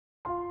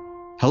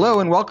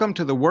Hello and welcome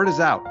to The Word Is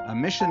Out, a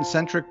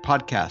mission-centric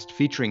podcast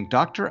featuring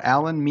Dr.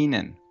 Alan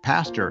Meenan,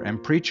 pastor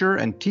and preacher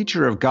and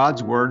teacher of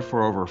God's Word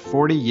for over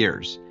 40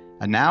 years,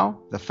 and now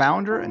the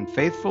founder and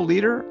faithful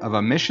leader of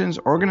a missions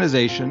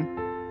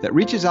organization that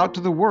reaches out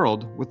to the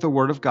world with the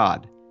Word of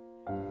God.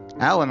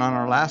 Alan, on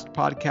our last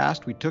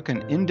podcast, we took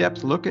an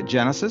in-depth look at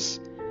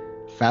Genesis,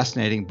 a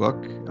fascinating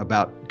book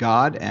about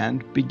God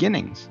and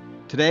beginnings.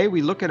 Today,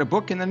 we look at a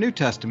book in the New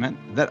Testament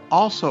that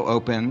also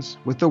opens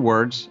with the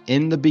words,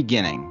 "In the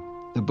beginning,"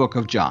 the book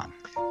of John.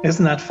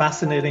 Isn't that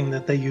fascinating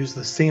that they use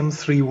the same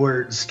three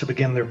words to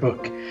begin their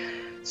book?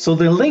 So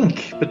the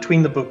link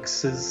between the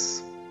books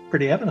is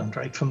pretty evident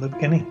right from the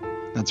beginning.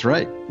 That's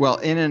right. Well,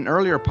 in an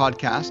earlier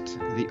podcast,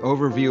 the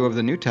overview of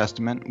the New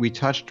Testament, we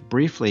touched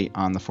briefly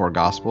on the four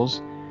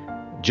Gospels.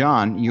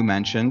 John, you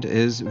mentioned,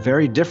 is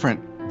very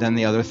different than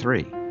the other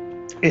three.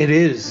 It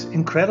is,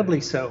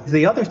 incredibly so.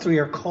 The other three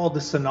are called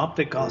the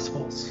Synoptic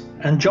Gospels,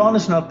 and John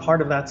is not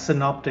part of that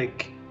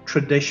synoptic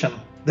tradition.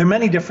 There are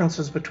many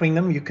differences between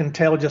them. You can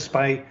tell just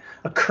by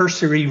a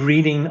cursory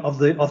reading of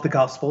the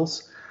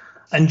Gospels.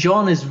 And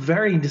John is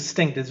very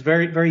distinct. It's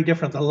very, very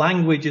different. The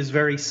language is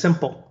very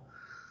simple.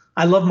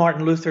 I love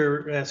Martin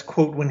Luther's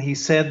quote when he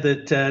said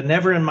that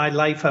never in my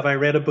life have I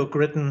read a book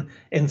written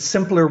in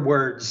simpler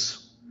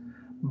words,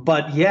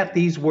 but yet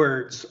these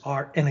words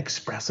are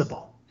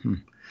inexpressible.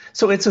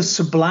 So it's a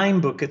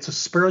sublime book. It's a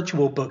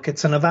spiritual book.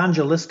 It's an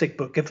evangelistic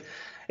book.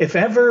 If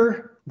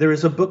ever there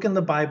is a book in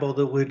the Bible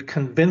that would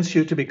convince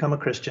you to become a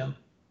Christian,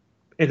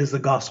 it is the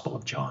Gospel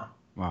of John.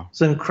 Wow.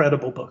 It's an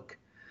incredible book.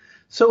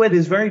 So it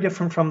is very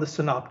different from the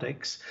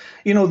Synoptics.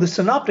 You know, the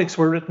Synoptics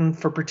were written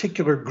for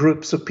particular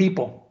groups of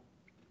people.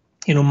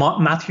 You know,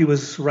 Matthew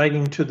was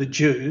writing to the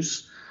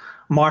Jews.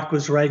 Mark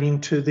was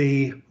writing to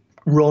the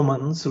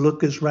Romans.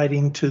 Luke is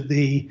writing to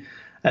the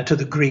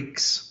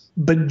Greeks.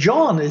 But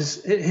John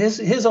is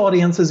his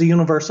audience is a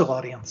universal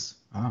audience.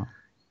 Oh.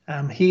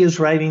 He is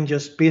writing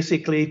just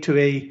basically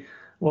to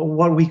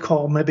what we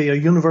call maybe a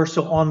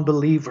universal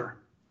unbeliever.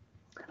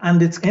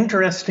 And it's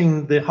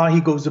interesting how he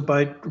goes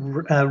about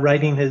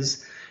writing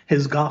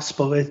his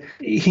gospel.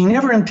 He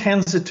never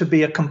intends it to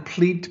be a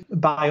complete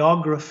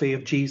biography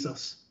of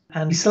Jesus.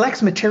 And he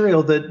selects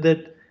material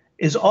that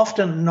is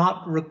often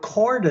not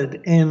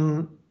recorded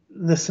in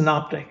the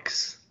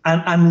Synoptics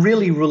and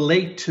really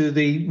relate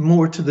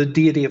more to the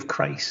deity of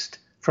Christ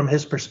from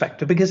his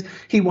perspective, because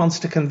he wants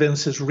to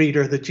convince his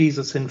reader that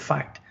Jesus, in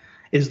fact,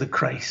 is the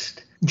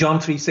Christ. John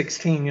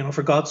 3:16, you know,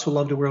 for God so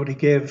loved the world he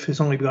gave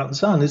his only begotten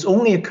Son, this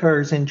only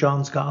occurs in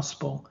John's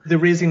Gospel. The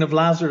raising of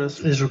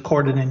Lazarus is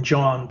recorded in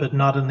John, but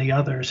not in the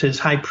others. His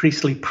high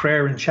priestly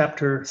prayer in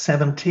chapter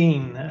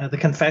 17, the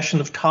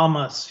confession of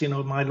Thomas, you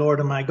know, my Lord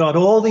and my God,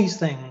 all these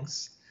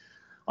things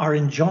are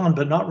in John,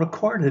 but not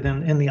recorded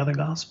in the other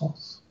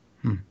Gospels.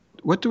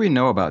 What do we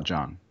know about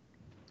John?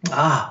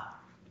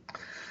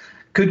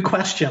 Good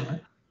question.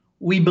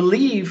 We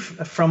believe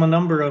from a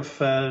number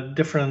of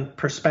different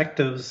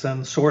perspectives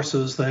and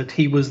sources that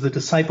he was the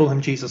disciple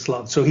whom Jesus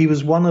loved. So he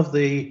was one of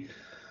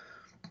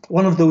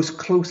those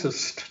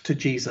closest to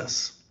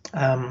Jesus.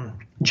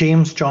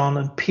 James, John,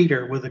 and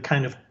Peter were the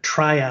kind of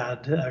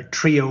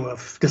trio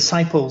of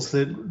disciples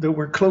that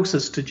were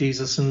closest to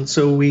Jesus. And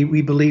so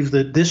we believe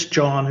that this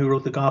John who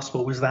wrote the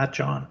gospel was that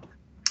John.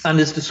 And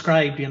is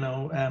described, you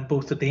know,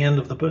 both at the end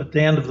of the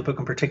book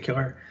in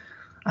particular,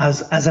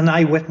 as an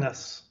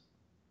eyewitness,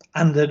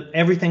 and that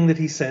everything that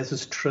he says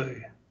is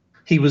true.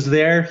 He was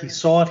there, he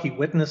saw it, he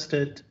witnessed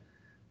it.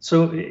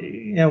 So,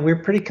 you know, we're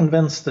pretty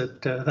convinced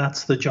that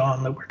that's the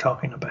John that we're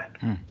talking about,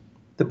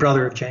 the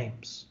brother of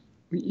James.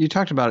 You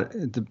talked about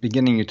at the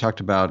beginning. You talked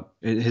about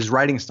his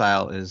writing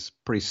style is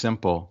pretty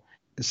simple.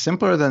 It's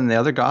simpler than the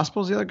other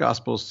Gospels. The other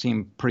Gospels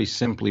seem pretty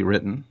simply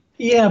written.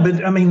 Yeah,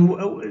 but I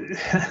mean.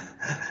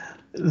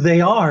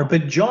 They are,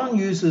 but John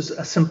uses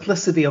a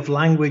simplicity of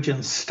language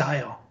and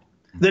style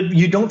that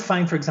you don't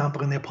find, for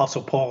example, in the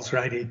Apostle Paul's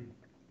writing.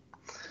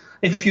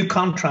 If you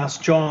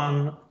contrast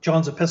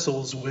John's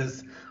epistles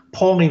with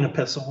Pauline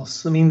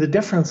epistles, I mean, the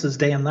difference is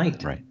day and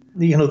night. Right.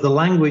 You know, the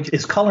language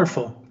is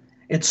colorful,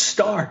 it's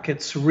stark,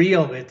 it's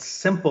real, it's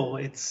simple,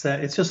 it's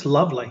just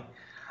lovely,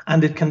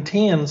 and it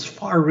contains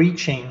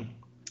far-reaching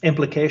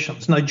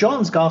implications. Now,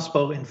 John's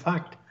gospel, in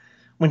fact,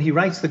 when he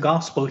writes the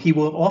gospel, he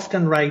will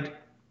often write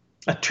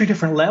at two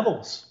different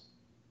levels.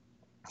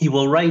 He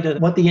will write at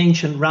what the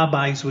ancient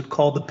rabbis would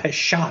call the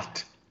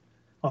peshat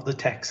of the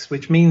text,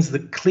 which means the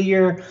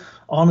clear,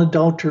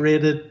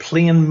 unadulterated,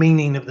 plain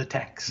meaning of the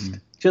text.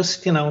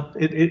 Just, you know,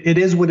 it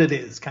is what it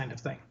is kind of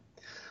thing.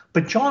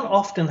 But John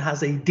often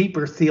has a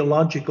deeper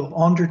theological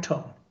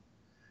undertone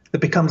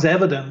that becomes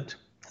evident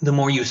the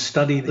more you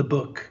study the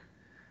book.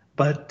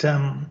 But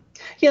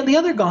the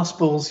other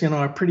Gospels, you know,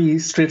 are pretty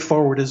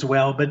straightforward as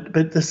well.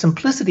 But the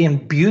simplicity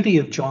and beauty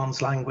of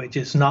John's language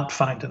is not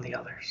found in the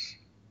others.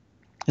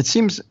 It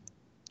seems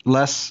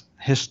less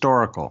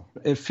historical.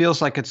 It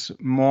feels like it's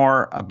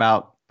more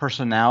about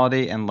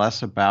personality and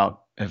less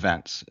about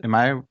events. Am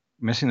I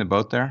missing the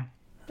boat there?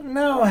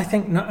 No, I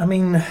think not. I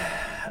mean,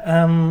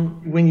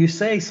 when you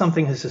say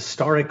something is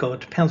historical,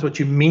 it depends what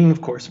you mean,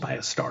 of course, by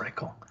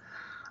historical.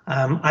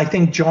 I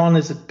think John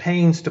is at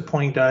pains to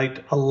point out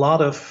a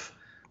lot of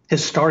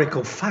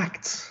historical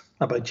facts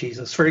about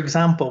Jesus. For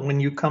example, when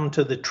you come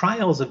to the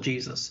trials of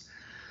Jesus,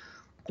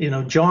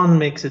 John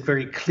makes it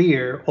very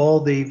clear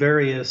all the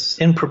various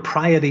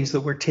improprieties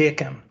that were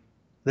taken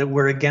that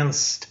were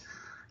against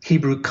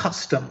Hebrew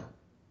custom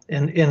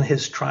in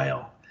his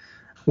trial.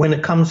 When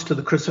it comes to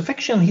the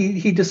crucifixion,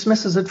 he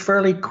dismisses it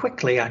fairly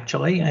quickly,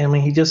 actually. I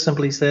mean, he just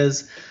simply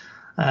says,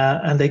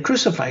 and they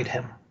crucified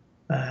him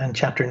in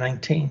chapter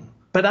 19.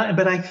 But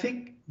I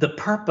think the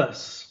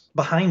purpose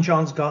behind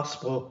John's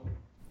gospel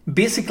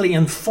basically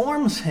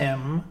informs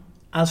him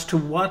as to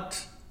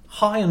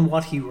how and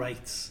what he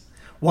writes,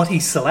 what he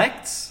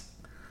selects,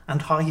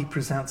 and how he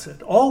presents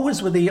it.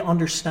 Always with the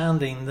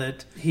understanding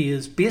that he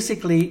is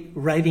basically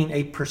writing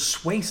a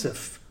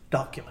persuasive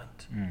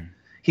document. Mm.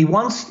 He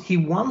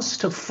wants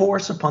to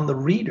force upon the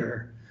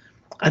reader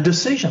a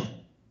decision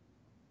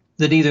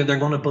that either they're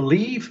going to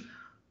believe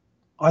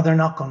or they're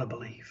not going to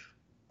believe.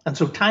 And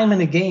so time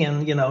and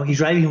again,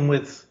 he's writing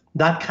with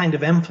that kind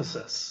of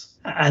emphasis.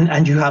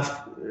 And you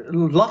have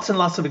lots and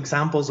lots of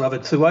examples of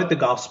it throughout the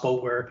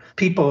gospel where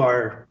people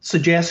are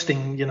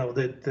suggesting,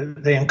 that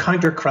they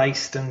encounter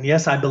Christ and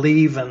yes, I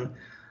believe, and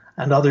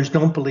others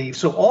don't believe.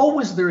 So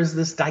always there is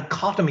this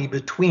dichotomy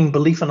between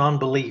belief and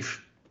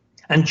unbelief.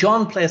 And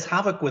John plays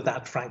havoc with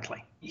that,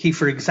 frankly. He,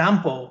 for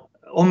example,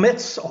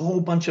 omits a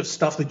whole bunch of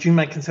stuff that you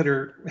might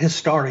consider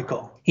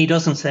historical. He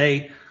doesn't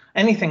say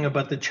anything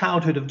about the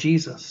childhood of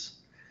Jesus.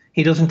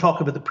 He doesn't talk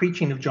about the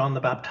preaching of John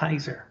the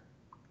Baptizer.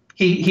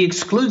 He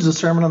excludes the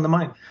Sermon on the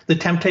Mount. The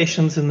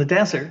temptations in the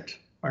desert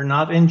are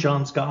not in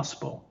John's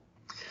gospel.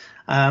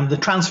 The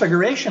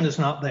transfiguration is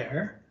not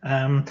there.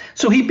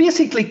 So he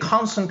basically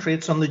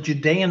concentrates on the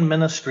Judean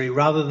ministry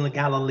rather than the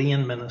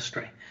Galilean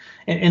ministry.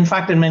 In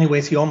fact, in many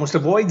ways, he almost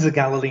avoids the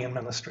Galilean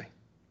ministry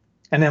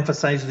and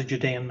emphasizes the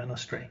Judean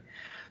ministry.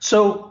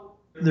 So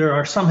there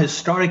are some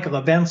historical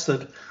events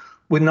that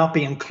would not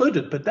be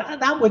included, but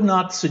that would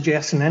not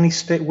suggest in any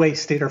way,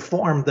 state, or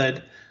form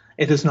that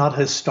it is not a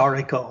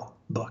historical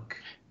book.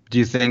 Do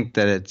you think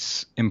that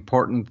it's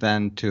important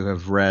then to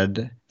have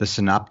read the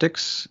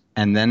synoptics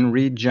and then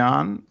read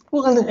John?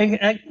 Well,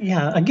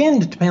 yeah.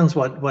 Again, it depends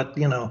what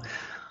you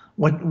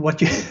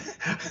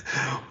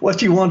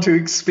what you want to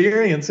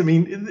experience. I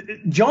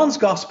mean, John's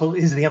gospel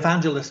is the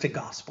evangelistic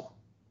gospel.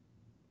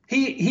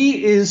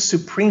 He is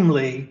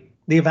supremely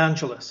the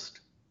evangelist.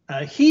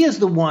 He is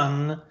the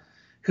one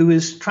who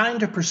is trying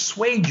to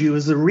persuade you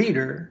as a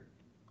reader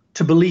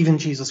to believe in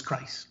Jesus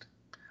Christ.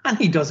 And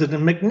he does it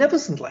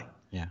magnificently.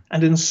 Yeah.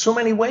 And in so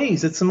many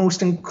ways, it's the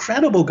most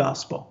incredible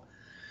gospel.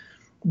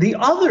 The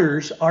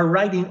others are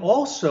writing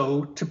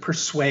also to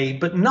persuade,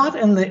 but not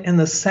in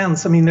the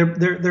sense. I mean,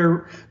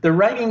 they're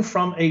writing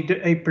from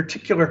a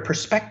particular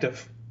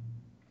perspective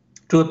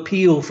to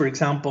appeal, for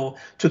example,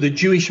 to the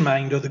Jewish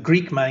mind or the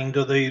Greek mind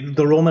or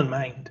the Roman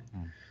mind.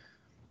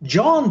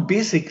 John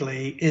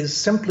basically is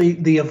simply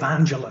the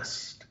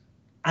evangelist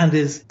and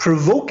is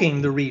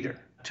provoking the reader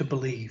to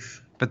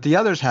believe. But the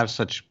others have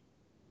such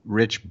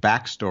rich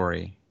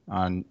backstory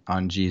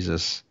on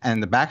Jesus,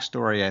 and the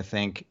backstory, I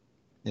think,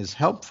 is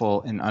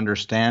helpful in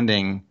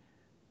understanding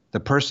the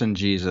person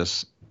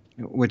Jesus,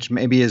 which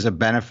maybe is a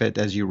benefit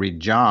as you read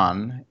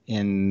John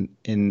in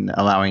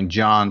allowing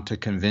John to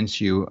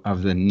convince you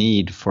of the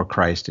need for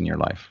Christ in your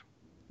life.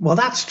 Well,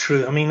 that's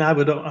true. I mean,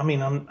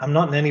 I'm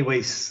not in any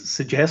way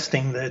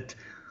suggesting that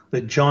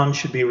John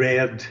should be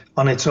read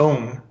on its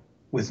own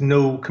with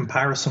no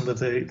comparison with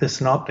the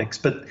synoptics,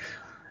 but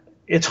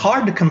it's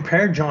hard to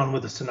compare John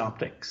with the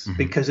synoptics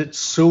because it's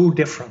so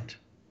different.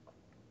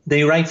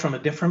 They write from a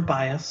different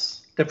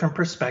bias, different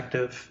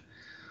perspective,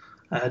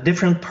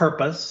 different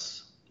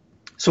purpose.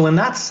 So in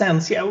that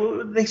sense,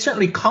 they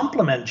certainly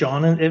complement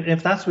John. And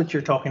if that's what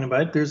you're talking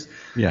about, there's,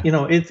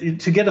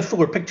 to get a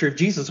fuller picture of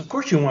Jesus, of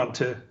course you want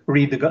to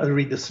read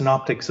the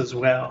synoptics as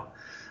well.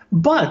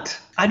 But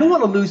I don't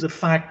want to lose the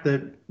fact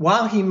that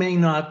while he may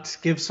not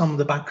give some of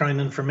the background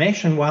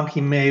information, while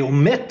he may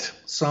omit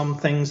some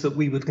things that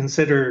we would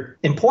consider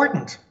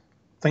important,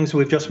 things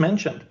we've just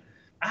mentioned,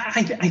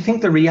 I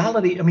think the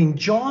reality,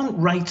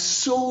 John writes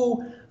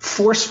so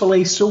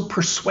forcefully, so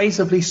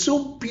persuasively,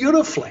 so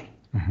beautifully.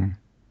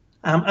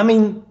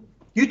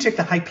 You take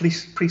the high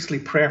priestly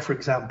prayer, for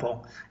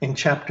example, in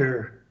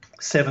chapter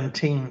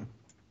 17.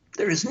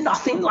 There is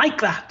nothing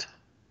like that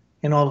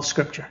in all of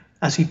Scripture.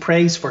 As he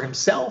prays for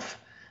himself,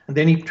 and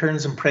then he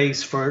turns and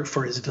prays for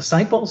his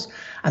disciples,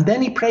 and then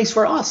he prays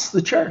for us,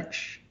 the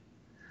church.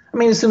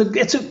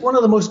 It's one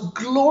of the most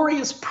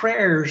glorious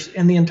prayers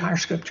in the entire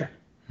Scripture.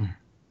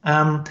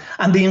 And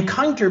the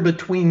encounter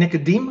between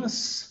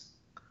Nicodemus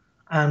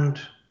and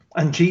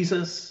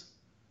Jesus,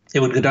 it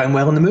would go down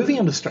well in the movie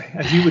industry,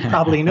 as you would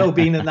probably know,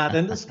 being in that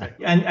industry.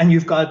 And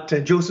you've got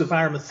Joseph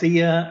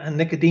Arimathea and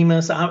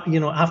Nicodemus,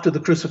 after the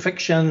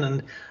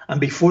crucifixion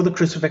and before the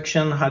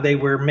crucifixion, how they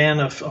were men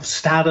of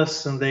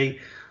status, and they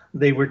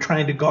They were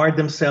trying to guard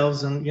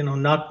themselves and,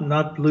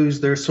 not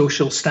lose their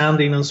social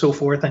standing and so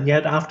forth. And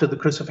yet after the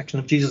crucifixion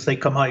of Jesus, they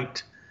come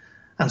out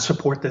and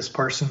support this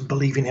person,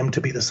 believing him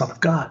to be the Son of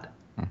God.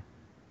 I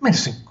mean,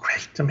 it's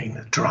great. I mean,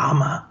 the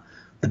drama,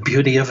 the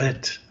beauty of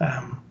it.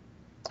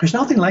 There's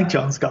nothing like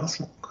John's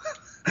Gospel.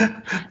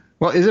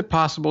 Well, is it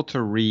possible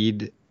to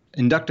read,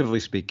 inductively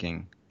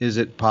speaking, is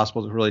it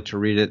possible to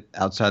read it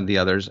outside the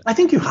others? I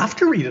think you have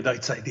to read it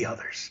outside the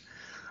others.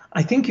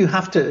 I think you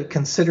have to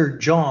consider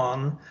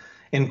John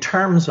in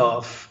terms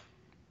of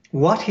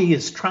what he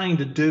is trying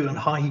to do and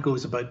how he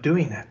goes about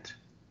doing it,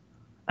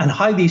 and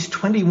how these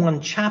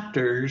 21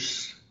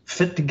 chapters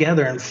fit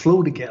together and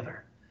flow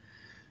together.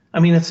 I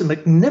mean, it's a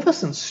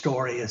magnificent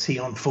story as he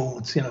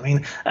unfolds.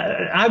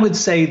 I would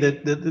say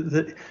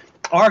that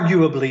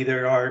arguably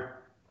there are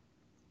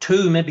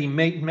two,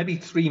 maybe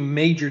three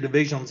major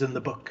divisions in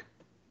the book.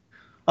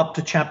 Up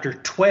to chapter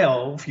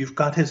 12, you've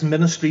got his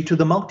ministry to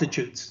the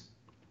multitudes,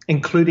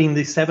 including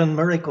the 7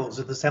 miracles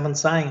or the 7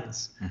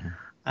 signs.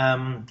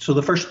 So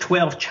the first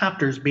 12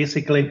 chapters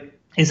basically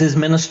is his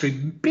ministry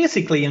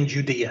basically in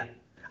Judea.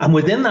 And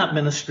within that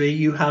ministry,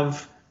 you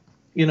have,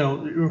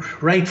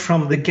 right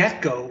from the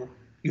get-go,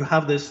 you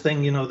have this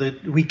thing,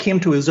 that we came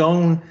to his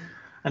own,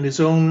 and his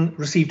own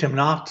received him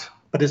not,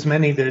 but as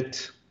many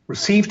that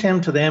received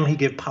him, to them he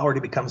gave power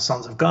to become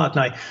sons of God.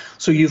 Now,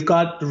 so you've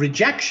got the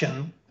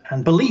rejection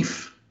and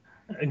belief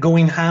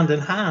going hand in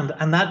hand,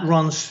 and that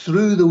runs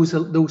through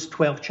those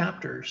 12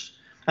 chapters.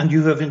 And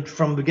you have,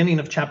 from the beginning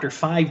of chapter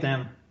 5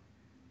 then,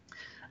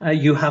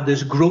 you have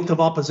this growth of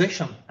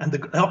opposition, and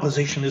the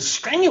opposition is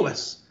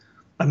strenuous.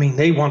 I mean,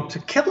 they want to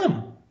kill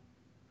him.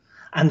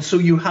 And so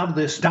you have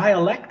this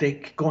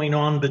dialectic going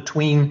on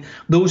between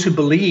those who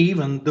believe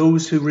and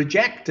those who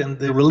reject, and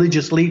the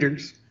religious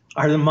leaders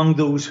are among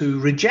those who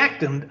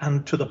reject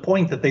and to the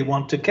point that they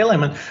want to kill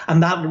him.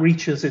 And that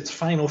reaches its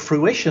final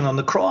fruition on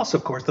the cross,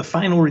 of course, the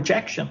final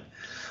rejection,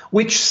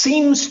 which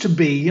seems to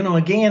be,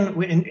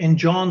 again, in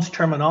John's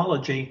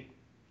terminology,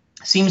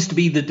 seems to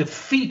be the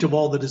defeat of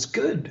all that is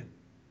good,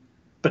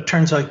 but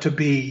turns out to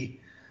be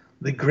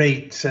the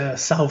great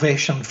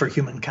salvation for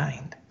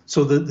humankind.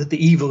 So that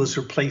the evil is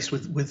replaced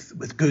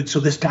with good. So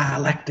this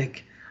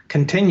dialectic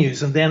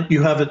continues. And then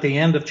you have at the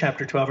end of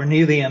chapter 12, or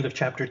near the end of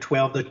chapter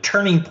 12, the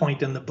turning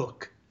point in the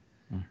book,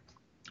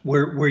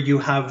 where you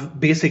have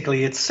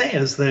basically, it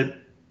says that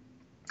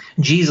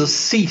Jesus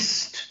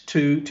ceased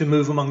to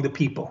move among the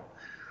people.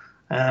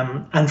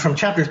 And from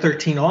chapter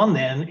 13 on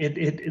then,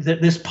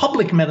 this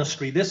public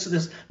ministry,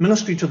 this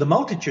ministry to the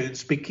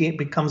multitudes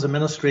becomes a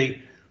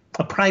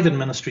private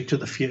ministry to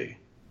the few.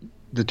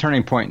 The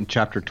turning point in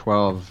chapter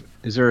 12,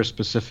 is there a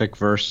specific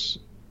verse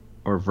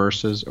or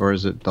verses, or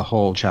is it the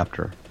whole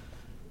chapter?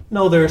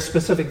 No, there are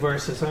specific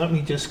verses. Let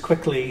me just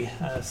quickly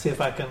see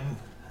if I can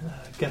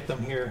get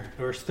them here.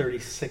 Verse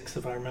 36,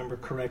 if I remember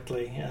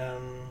correctly.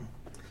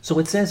 So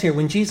it says here,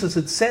 when Jesus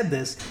had said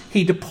this,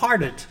 he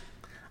departed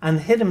and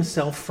hid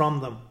himself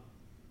from them.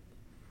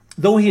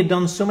 Though he had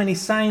done so many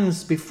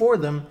signs before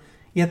them,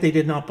 yet they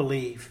did not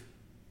believe.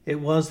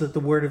 It was that the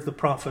word of the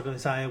prophet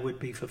Isaiah would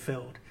be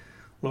fulfilled.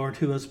 Lord,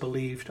 who has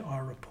believed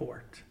our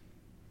report?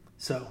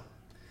 So,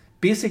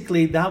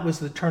 basically, that was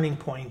the turning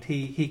point.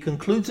 He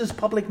concludes his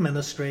public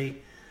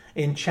ministry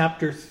in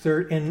chapter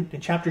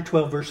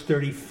 12, verse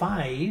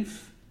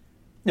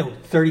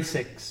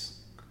 36.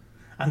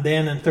 And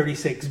then in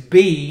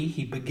 36b,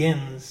 he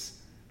begins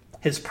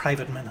his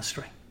private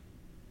ministry.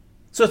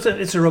 So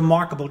it's a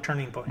remarkable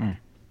turning point.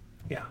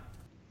 Yeah.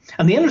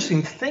 And the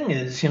interesting thing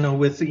is,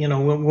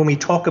 when we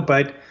talk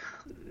about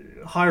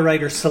how a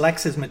writer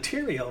selects his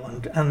material,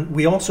 and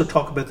we also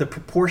talk about the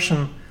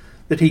proportion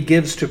that he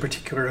gives to a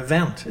particular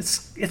event.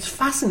 It's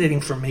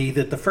fascinating for me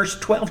that the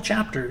first 12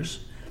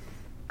 chapters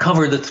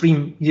cover the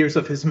 3 years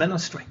of his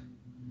ministry,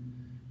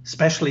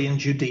 especially in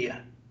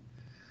Judea.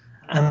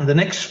 And the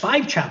next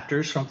 5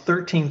 chapters, from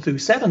 13 through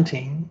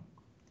 17,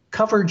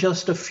 cover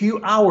just a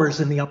few hours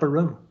in the upper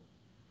room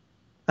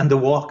and the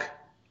walk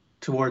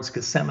towards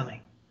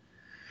Gethsemane.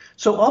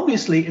 So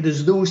obviously it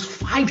is those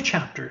 5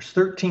 chapters,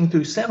 13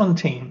 through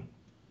 17,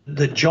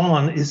 that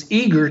John is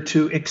eager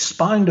to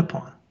expound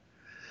upon.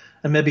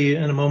 And maybe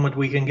in a moment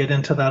we can get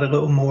into that a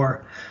little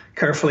more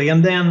carefully.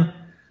 And then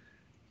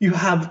you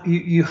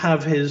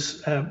have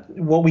his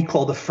what we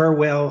call the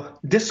farewell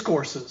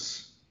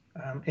discourses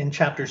in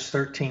chapters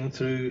 13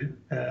 through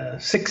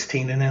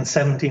 16, and then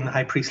 17, the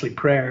high priestly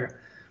prayer.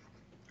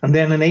 And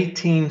then in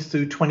 18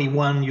 through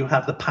 21, you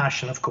have the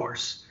passion, of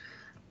course.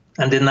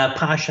 And in that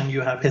passion,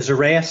 you have his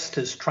arrest,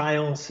 his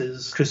trials,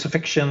 his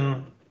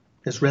crucifixion,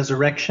 his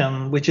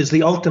resurrection, which is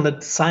the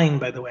ultimate sign,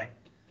 by the way,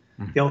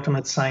 the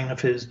ultimate sign of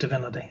his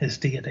divinity, his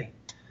deity.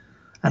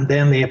 And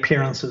then the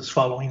appearances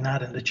following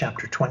that into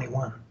chapter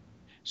 21.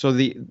 So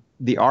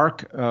the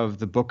arc of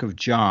the book of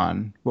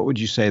John, what would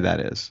you say that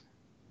is?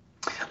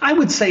 I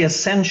would say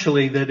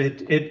essentially that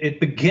it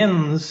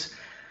begins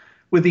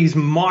with these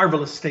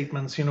marvelous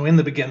statements, in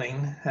the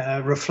beginning,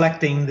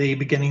 reflecting the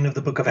beginning of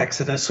the book of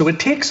Exodus. So it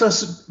takes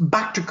us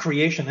back to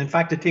creation. In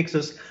fact, it takes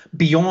us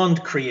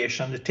beyond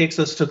creation. It takes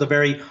us to the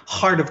very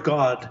heart of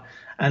God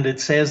And it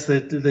says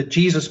that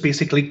Jesus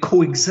basically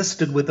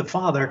coexisted with the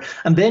Father.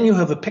 And then you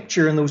have a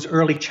picture in those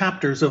early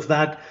chapters of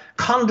that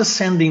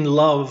condescending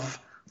love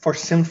for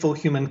sinful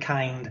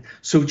humankind.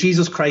 So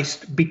Jesus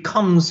Christ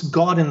becomes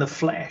God in the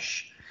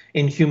flesh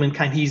in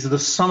humankind. He's the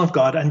Son of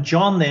God. And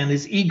John then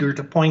is eager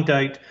to point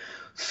out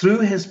through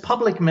his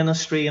public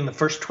ministry in the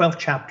first 12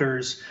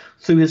 chapters,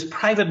 through his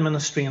private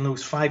ministry in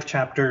those 5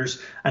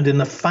 chapters, and in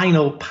the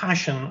final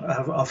passion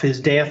of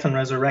his death and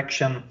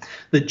resurrection,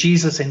 that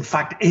Jesus in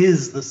fact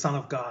is the Son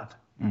of God.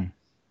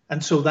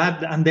 And so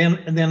that, and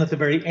then at the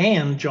very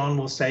end, John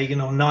will say,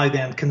 now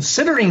then,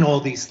 considering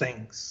all these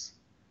things,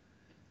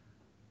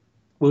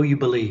 will you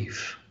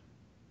believe?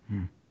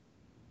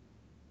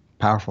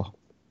 Powerful.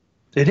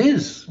 It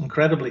is,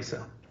 incredibly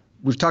so.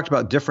 We've talked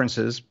about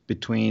differences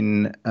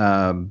between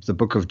the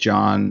book of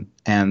John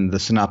and the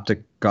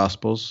Synoptic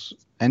Gospels.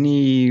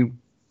 Any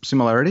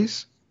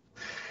similarities?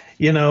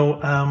 There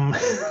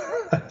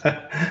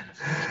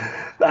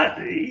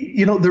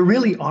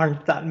really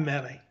aren't that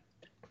many.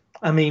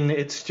 I mean,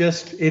 it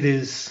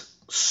is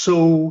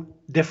so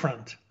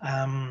different.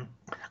 And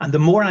the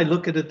more I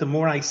look at it, the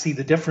more I see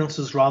the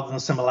differences rather than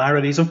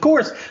similarities. Of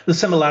course, the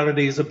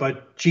similarity is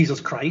about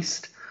Jesus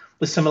Christ.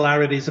 The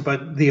similarities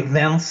about the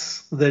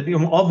events that,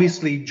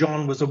 obviously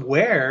John was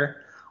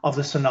aware of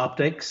the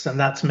synoptics, and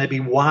that's maybe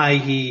why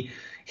he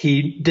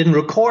didn't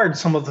record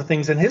some of the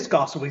things in his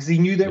gospel, because he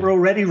knew they were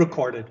already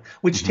recorded,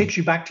 which takes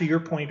you back to your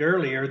point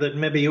earlier that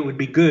maybe it would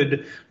be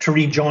good to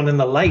read John in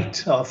the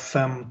light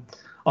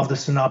of the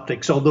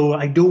synoptics, although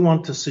I do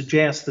want to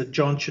suggest that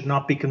John should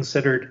not be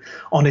considered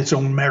on its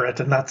own merit,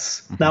 and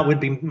that would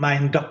be my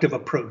inductive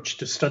approach,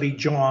 to study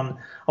John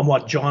and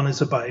what John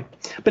is about.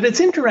 But it's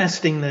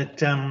interesting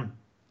that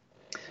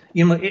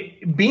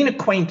being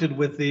acquainted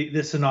with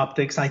the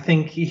synoptics, I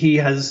think he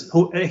has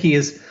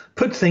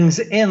put things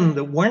in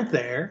that weren't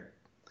there.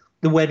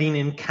 The wedding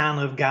in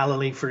Cana of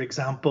Galilee, for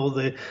example,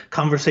 the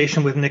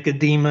conversation with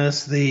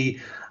Nicodemus, the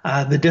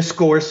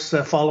discourse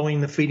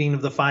following the feeding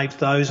of the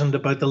 5,000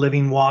 about the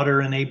living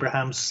water and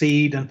Abraham's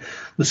seed, and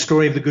the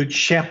story of the Good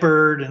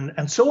Shepherd,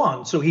 and so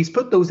on. So he's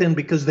put those in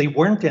because they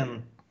weren't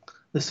in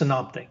the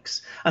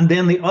synoptics. And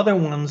then the other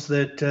ones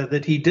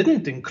that he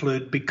didn't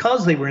include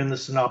because they were in the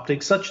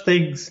synoptics, such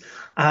things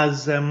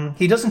as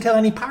he doesn't tell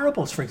any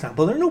parables, for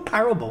example. There are no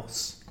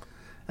parables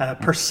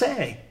per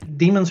se.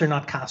 Demons are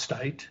not cast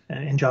out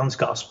in John's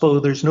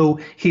gospel. There's no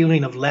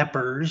healing of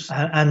lepers,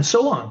 and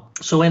so on.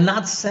 So in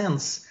that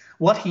sense,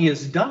 what he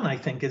has done, I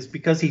think, is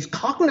because he's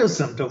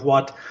cognizant of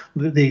what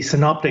the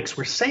synoptics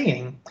were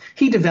saying,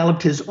 he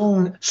developed his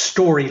own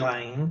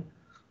storyline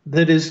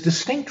that is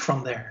distinct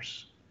from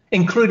theirs,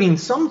 including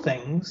some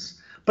things,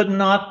 but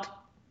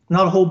not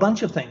a whole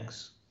bunch of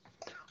things.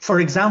 For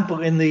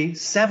example, in the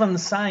 7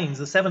 signs,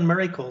 the 7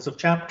 miracles of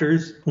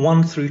chapters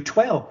 1 through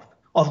 12,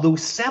 of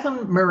those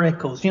 7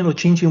 miracles,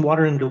 changing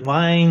water into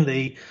wine,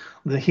 the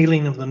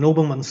healing of the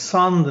nobleman's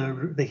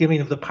son, the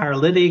healing of the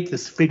paralytic, the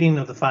feeding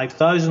of the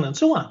 5,000, and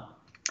so on,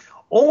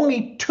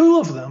 only 2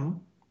 of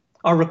them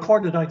are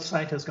recorded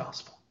outside his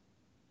gospel.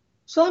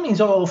 So that means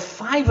all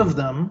 5 of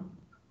them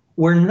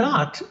were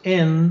not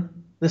in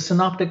the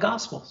synoptic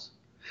gospels.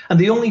 And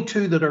the only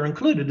 2 that are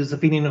included is the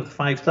feeding of the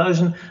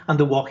 5,000 and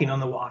the walking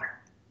on the water.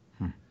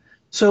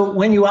 So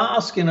when you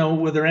ask,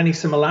 were there any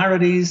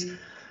similarities?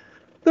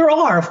 There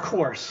are, of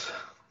course,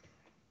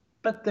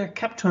 but they're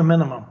kept to a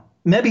minimum.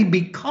 Maybe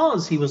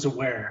because he was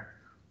aware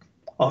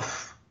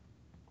of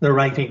the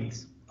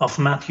writings of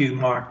Matthew,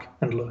 Mark,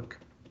 and Luke.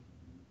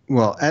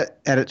 Well,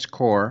 at its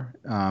core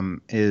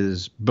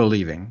is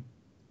believing,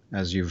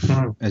 as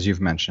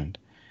you've mentioned.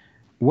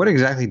 What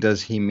exactly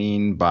does he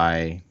mean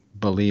by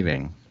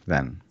believing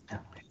then?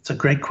 It's a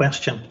great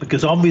question,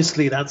 because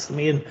obviously that's the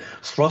main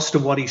thrust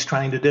of what he's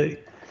trying to do.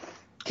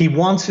 He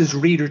wants his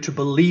reader to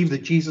believe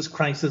that Jesus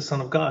Christ is the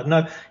Son of God.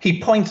 Now,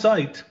 he points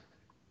out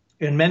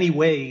in many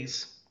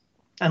ways,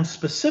 and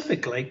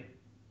specifically,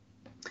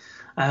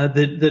 that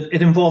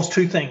it involves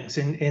 2 things.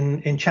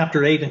 In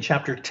chapter 8 and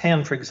chapter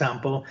 10, for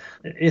example,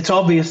 it's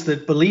obvious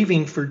that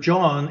believing for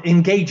John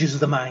engages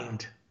the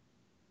mind.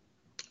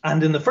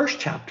 And in the first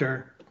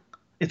chapter,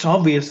 it's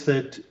obvious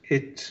that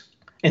it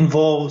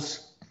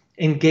involves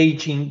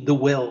engaging the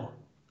will.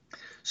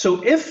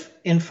 So if,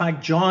 in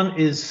fact, John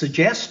is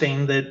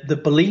suggesting that the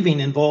believing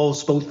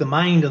involves both the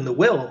mind and the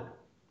will,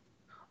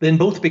 then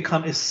both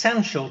become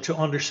essential to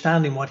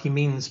understanding what he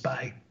means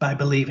by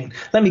believing.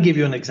 Let me give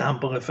you an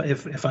example,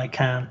 if I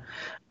can.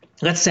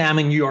 Let's say I'm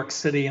in New York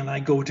City and I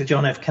go to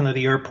John F.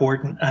 Kennedy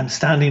Airport and I'm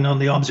standing on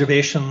the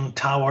observation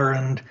tower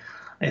and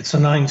it's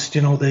announced,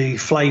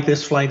 this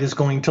flight is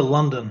going to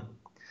London.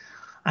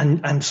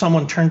 And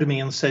someone turned to me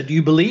and said, "Do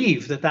you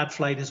believe that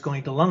flight is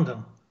going to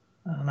London?"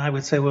 And I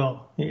would say,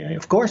 well, yeah,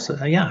 of course,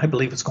 I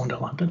believe it's going to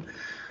London.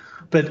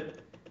 But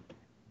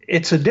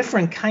it's a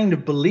different kind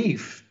of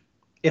belief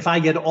if I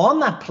get on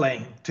that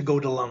plane to go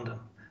to London.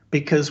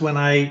 Because when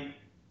I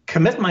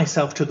commit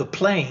myself to the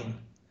plane,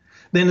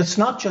 then it's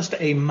not just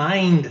a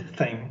mind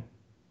thing.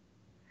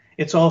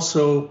 It's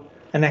also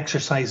an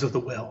exercise of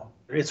the will.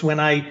 It's when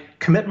I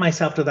commit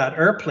myself to that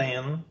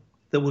airplane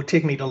that will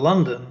take me to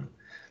London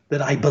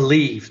that I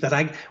believe,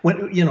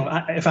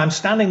 if I'm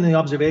standing in the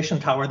observation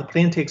tower, the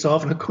plane takes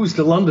off and it goes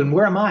to London,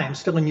 where am I? I'm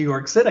still in New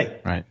York City.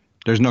 Right.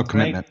 There's no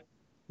commitment. Right?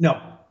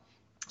 No.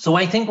 So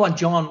I think what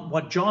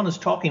John is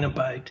talking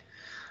about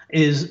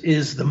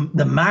is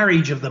the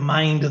marriage of the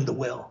mind and the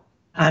will.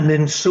 And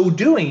in so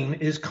doing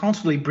is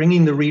constantly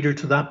bringing the reader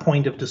to that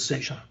point of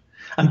decision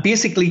and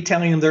basically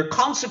telling them there are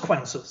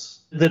consequences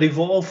that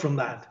evolve from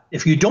that.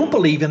 If you don't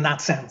believe in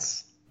that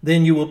sense,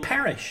 then you will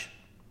perish.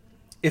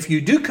 If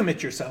you do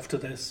commit yourself to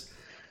this,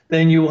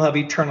 then you will have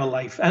eternal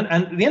life.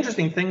 And the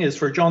interesting thing is,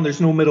 for John, there's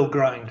no middle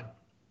ground.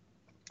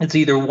 It's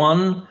either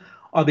one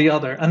or the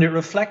other. And it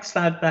reflects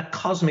that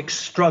cosmic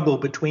struggle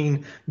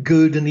between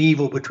good and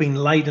evil, between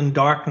light and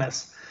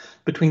darkness,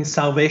 between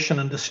salvation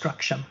and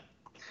destruction.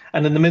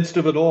 And in the midst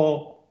of it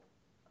all,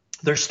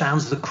 there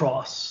stands the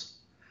cross,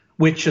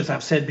 which, as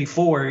I've said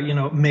before,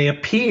 may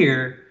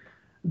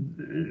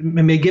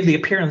give the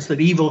appearance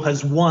that evil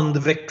has won the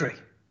victory.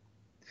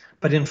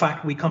 But in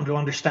fact, we come to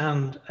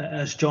understand,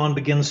 as John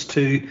begins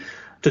to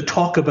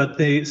talk about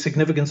the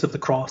significance of the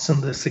cross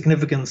and the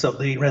significance of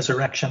the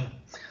resurrection,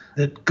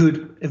 that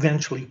good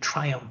eventually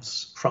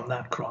triumphs from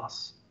that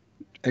cross.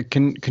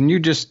 Can you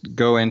just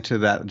go into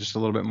that just a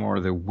little bit more,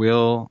 the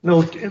will?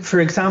 No, for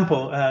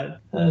example,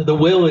 the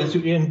will is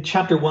in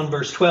chapter 1,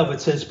 verse 12.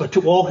 It says, but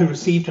to all who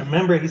received him.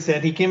 Remember, he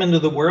said he came into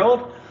the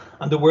world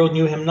and the world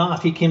knew him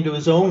not. He came to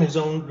his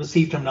own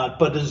received him not.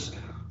 But as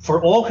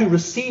for all who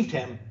received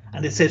him,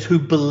 and it says who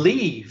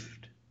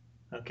believed,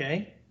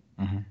 okay?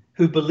 Mm-hmm.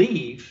 Who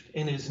believed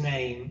in his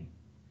name,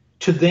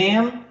 to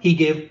them he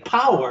gave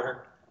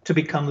power to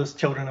become the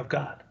children of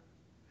God.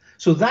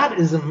 So that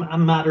is a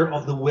matter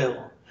of the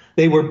will.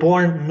 They were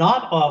born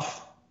not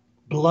of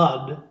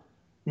blood,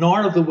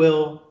 nor of the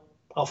will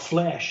of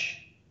flesh,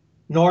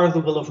 nor of the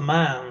will of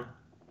man,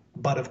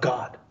 but of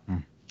God.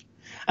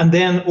 And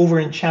then over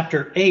in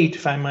chapter 8,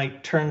 if I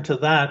might turn to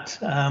that,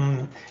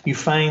 you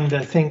find,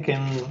 I think,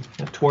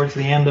 towards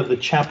the end of the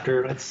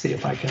chapter, let's see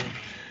if I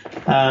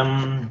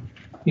can,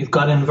 you've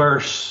got in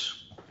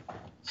verse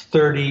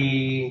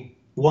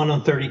 31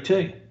 and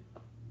 32.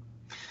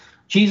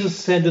 Jesus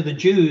said to the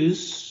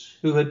Jews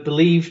who had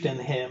believed in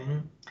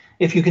him,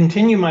 if you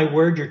continue my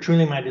word, you're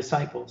truly my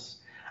disciples,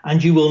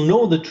 and you will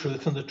know the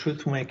truth, and the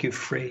truth will make you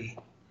free.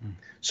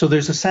 So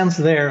there's a sense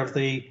there of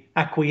the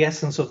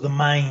acquiescence of the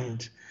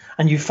mind.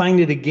 And you find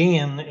it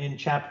again in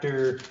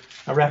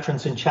a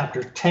reference in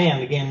chapter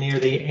 10, again near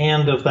the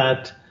end of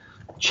that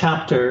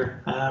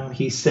chapter.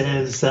 He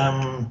says,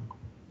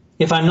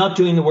 if I'm not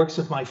doing the works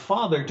of my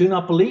Father, do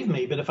not believe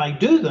me. But if I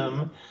do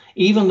them,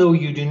 even though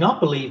you do not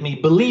believe me,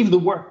 believe the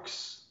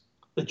works,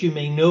 that you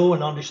may know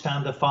and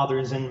understand the Father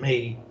is in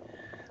me.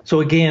 So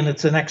again,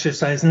 it's an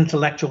exercise, an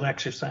intellectual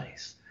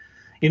exercise.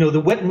 One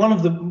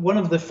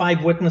of the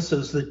five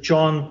witnesses that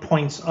John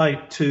points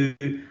out to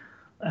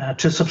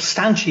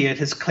substantiate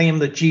his claim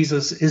that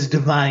Jesus is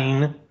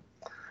divine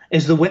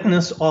is the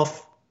witness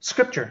of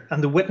Scripture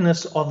and the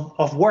witness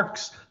of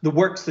works, the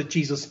works that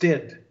Jesus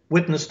did,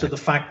 witness to the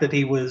fact that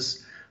he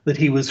was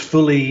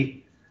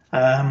fully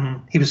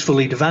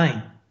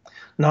divine.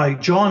 Now,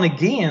 John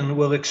again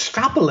will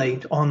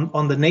extrapolate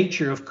on the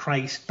nature of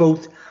Christ,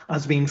 both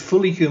as being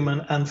fully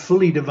human and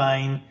fully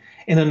divine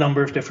in a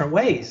number of different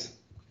ways.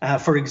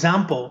 For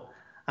example,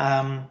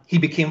 he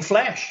became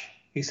flesh,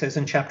 he says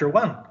in chapter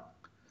 1.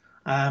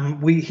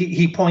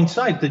 He points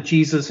out that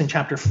Jesus in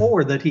chapter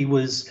 4 that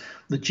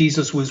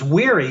Jesus was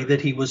weary,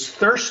 that he was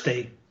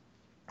thirsty.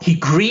 He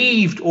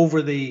grieved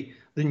over the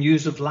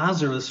news of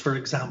Lazarus, for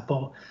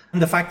example,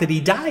 and the fact that he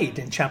died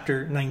in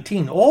chapter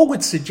 19. All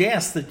would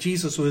suggest that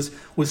Jesus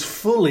was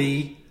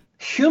fully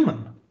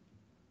human.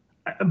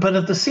 But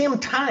at the same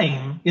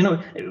time,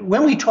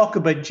 when we talk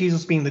about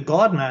Jesus being the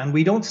God-man,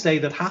 we don't say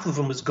that half of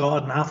him was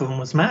God and half of him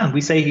was man.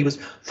 We say he was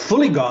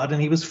fully God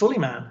and he was fully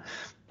man.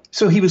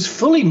 So he was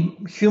fully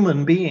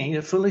human being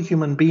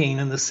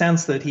in the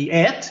sense that he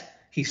ate,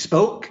 he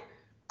spoke,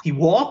 he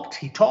walked,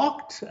 he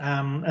talked,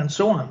 and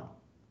so on.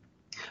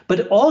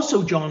 But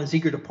also John is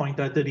eager to point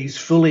out that he's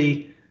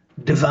fully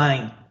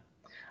divine.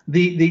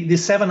 The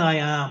seven I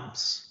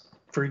ams,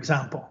 for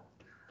example.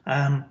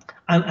 And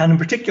in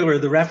particular,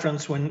 the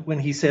reference when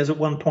he says at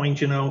one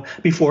point,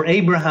 before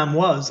Abraham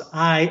was,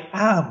 I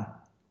am.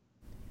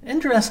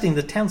 Interesting,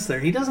 the tense there.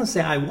 He doesn't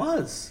say I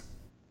was.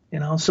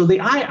 So the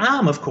I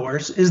am, of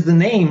course, is the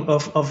name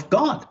of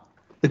God,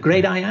 the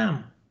great I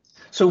am.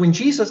 So when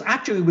Jesus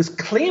actually was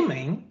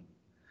claiming,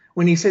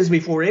 when he says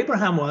before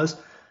Abraham was,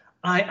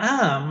 I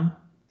am,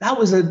 that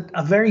was a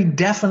very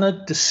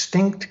definite,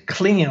 distinct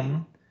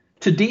claim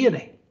to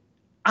deity,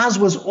 as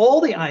was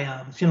all the I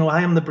ams.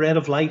 I am the bread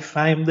of life.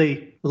 I am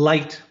the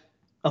light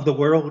of the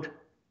world.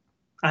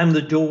 I'm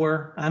the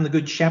door. I'm the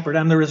good shepherd.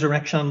 I'm the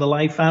resurrection and the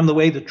life. I'm the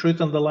way, the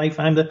truth, and the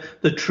life. I'm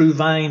the true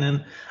vine.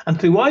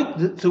 And throughout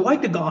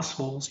the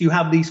Gospels, you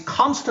have these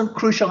constant,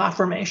 crucial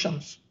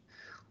affirmations.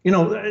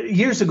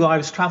 Years ago, I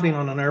was traveling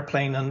on an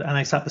airplane and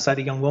I sat beside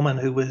a young woman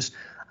who was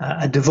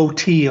a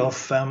devotee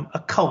of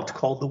a cult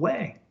called The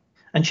Way.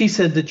 And she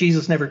said that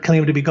Jesus never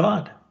claimed to be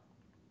God.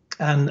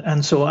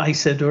 And so I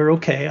said to her,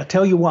 okay, I'll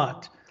tell you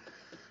what,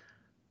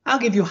 I'll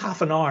give you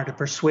half an hour to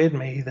persuade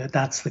me that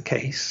that's the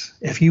case,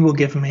 if you will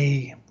give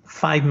me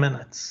 5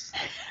 minutes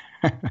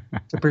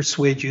to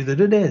persuade you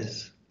that it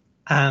is.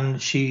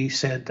 And she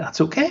said,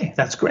 that's okay,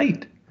 that's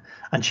great.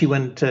 And she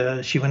went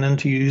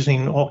into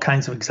using all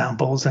kinds of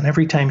examples. And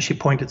every time she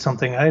pointed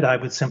something out, I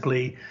would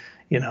simply,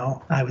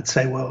 I would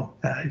say, well,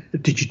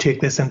 did you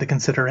take this into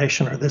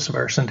consideration, or this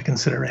verse into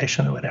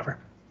consideration, or whatever?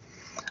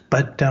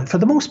 But for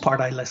the most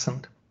part, I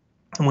listened.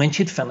 And when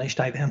she'd finished,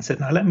 I then said,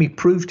 now let me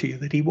prove to you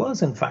that he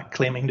was, in fact,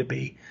 claiming to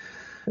be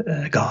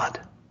God.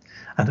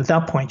 And at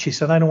that point, she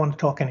said, I don't want to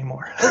talk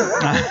anymore.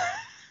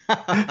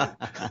 But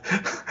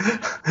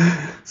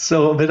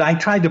I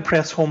tried to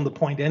press home the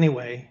point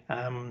anyway.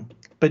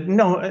 But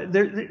no,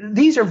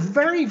 these are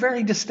very,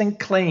 very distinct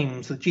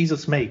claims that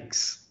Jesus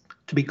makes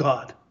to be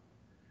God.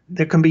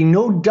 There can be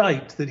no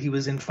doubt that he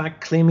was, in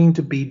fact, claiming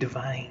to be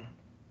divine.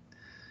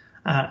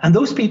 And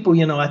those people,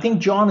 I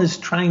think John is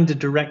trying to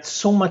direct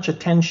so much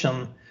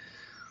attention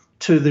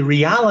to the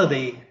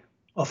reality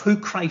of who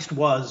Christ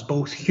was,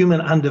 both human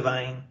and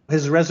divine.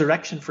 His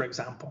resurrection, for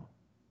example.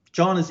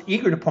 John is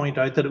eager to point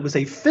out that it was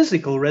a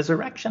physical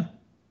resurrection.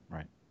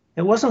 Right.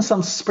 It wasn't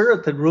some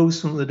spirit that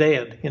rose from the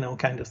dead,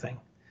 kind of thing.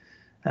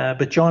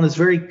 But John is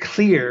very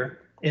clear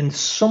in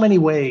so many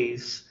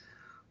ways,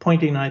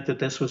 pointing out that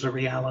this was a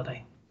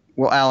reality.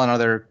 Well, Alan, are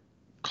there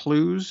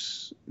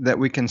clues that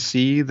we can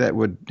see that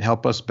would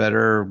help us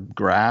better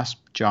grasp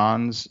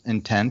John's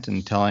intent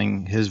in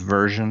telling his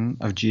version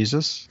of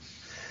Jesus?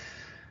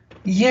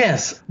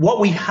 Yes. What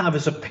we have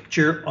is a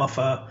picture of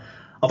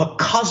a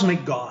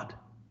cosmic God.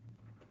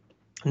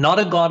 Not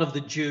a God of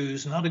the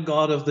Jews, not a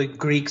God of the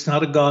Greeks,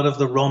 not a God of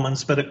the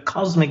Romans, but a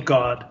cosmic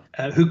God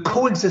who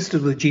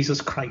coexisted with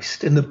Jesus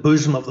Christ in the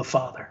bosom of the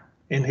Father,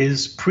 in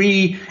his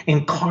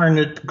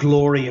pre-incarnate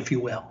glory, if you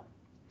will.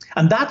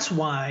 And that's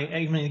why,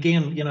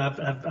 again,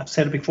 I've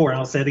said it before and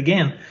I'll say it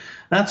again,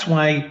 that's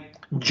why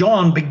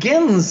John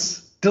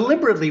begins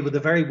deliberately with the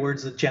very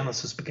words that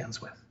Genesis begins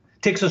with.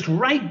 Takes us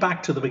right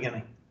back to the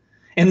beginning.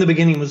 In the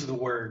beginning was the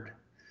Word,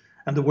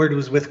 and the Word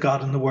was with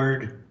God, and the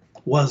Word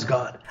was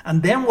God.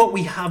 And then what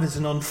we have is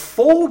an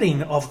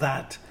unfolding of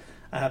that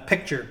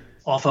picture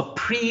of a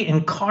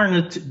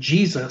pre-incarnate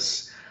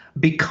Jesus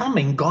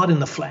becoming God in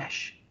the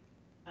flesh.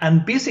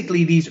 And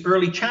basically these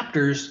early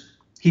chapters,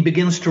 he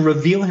begins to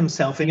reveal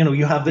himself.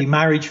 You have the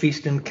marriage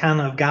feast in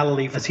Cana of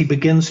Galilee as he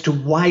begins to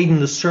widen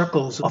the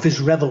circles of his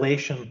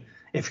revelation,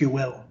 if you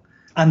will.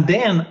 And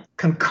then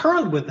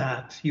concurrent with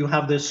that, you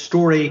have this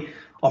story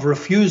of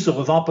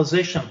refusal, of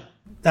opposition.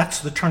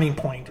 That's the turning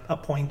point, a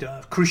point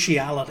of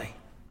cruciality.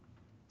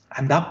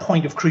 And that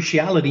point of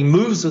cruciality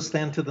moves us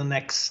then to the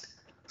next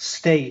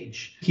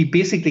stage. He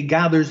basically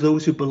gathers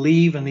those who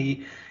believe, and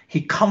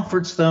he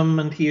comforts them,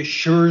 and he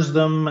assures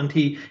them, and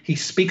he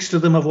speaks to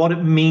them of what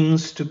it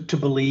means to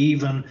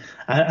believe, and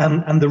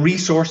the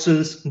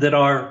resources that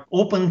are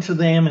open to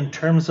them in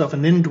terms of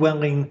an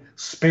indwelling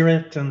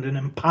spirit and an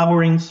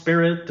empowering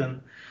spirit.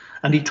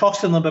 And he talks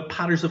to them about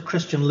patterns of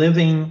Christian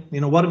living,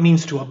 what it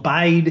means to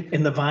abide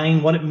in the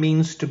vine, what it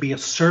means to be a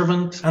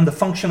servant, and the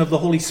function of the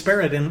Holy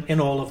Spirit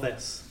in all of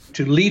this,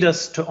 to lead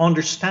us to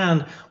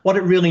understand what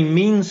it really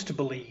means to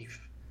believe.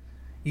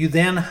 You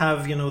then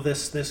have,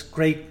 this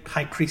great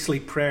high priestly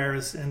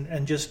prayers,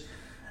 and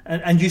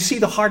you see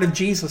the heart of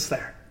Jesus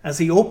there as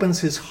he opens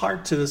his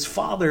heart to his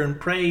Father and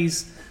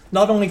prays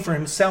not only for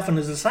himself and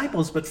his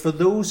disciples, but for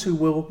those who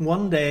will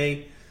one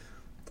day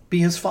be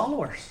his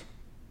followers.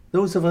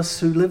 Those of us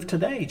who live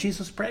today.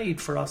 Jesus prayed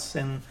for us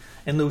in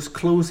those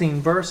closing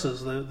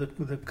verses,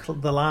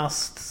 the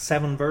last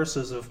 7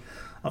 verses of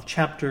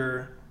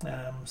chapter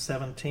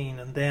 17,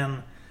 and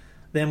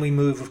then we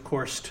move, of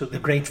course, to the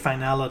great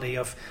finality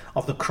of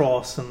the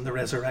cross and the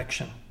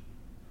resurrection.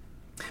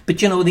 But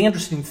the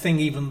interesting thing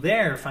even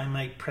there, if I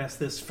might press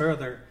this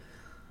further,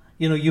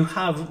 you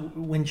have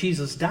when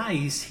Jesus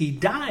dies, he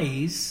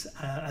dies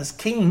as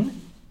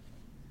king.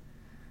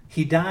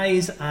 He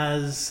dies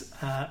as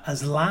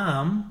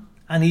lamb,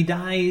 and he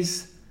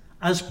dies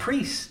as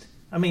priest.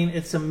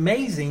 It's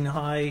amazing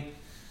how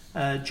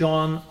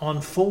John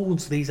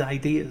unfolds these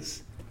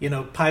ideas.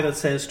 Pilate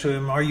says to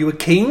him, "Are you a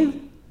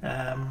king?"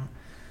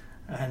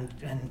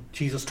 And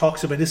Jesus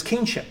talks about his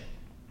kingship.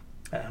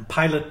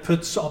 Pilate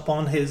puts up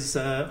on his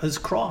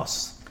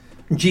cross,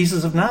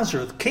 Jesus of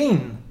Nazareth,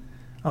 King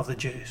of the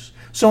Jews.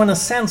 So in a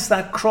sense,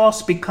 that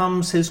cross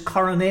becomes his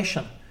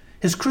coronation.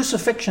 His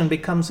crucifixion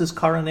becomes his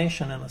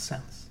coronation in a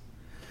sense.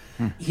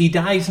 He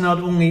dies not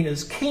only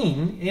as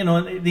king,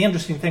 the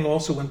interesting thing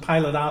also when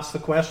Pilate asks the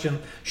question,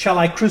 "Shall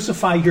I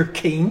crucify your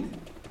king?"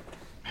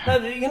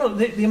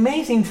 The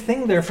amazing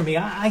thing there for me,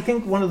 I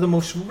think one of the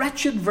most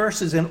wretched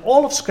verses in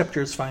all of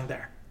Scripture is found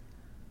there.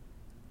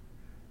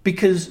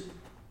 Because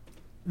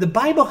the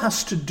Bible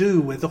has to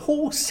do with the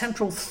whole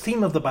central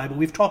theme of the Bible.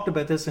 We've talked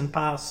about this in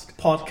past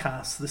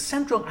podcasts. The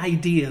central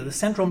idea, the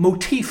central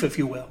motif, if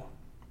you will,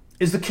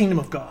 is the kingdom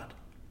of God.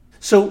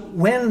 So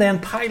when then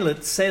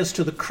Pilate says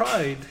to the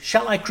crowd,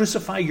 "Shall I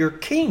crucify your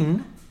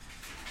king?"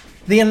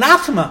 the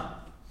anathema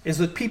is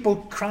that people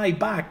cry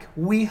back,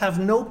 "We have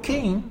no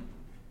king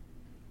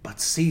but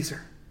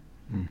Caesar."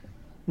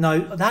 Now,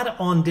 that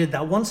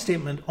one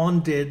statement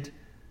undid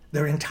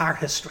their entire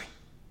history.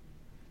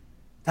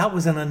 That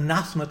was an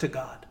anathema to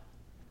God,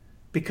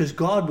 because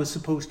God was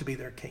supposed to be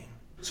their king.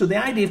 So the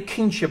idea of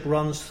kingship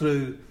runs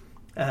through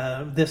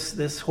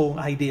this whole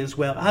idea as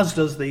well, as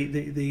does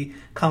the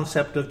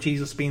concept of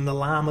Jesus being the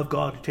Lamb of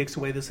God who takes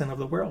away the sin of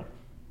the world.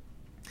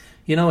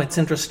 You know, it's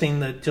interesting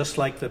that just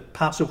like the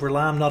Passover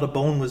lamb, not a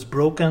bone was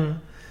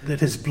broken, that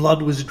his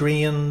blood was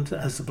drained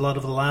as the blood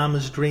of the lamb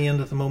is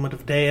drained at the moment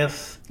of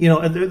death. You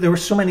know, there were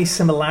so many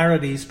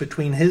similarities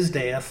between his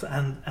death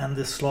and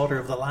the slaughter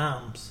of the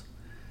lambs.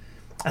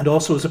 And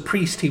also as a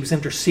priest, he was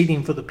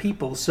interceding for the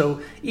people.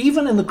 So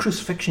even in the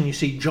crucifixion, you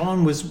see,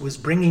 John was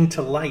bringing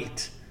to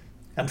light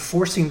and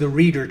forcing the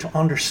reader to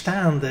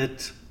understand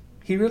that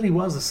he really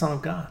was the Son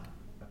of God.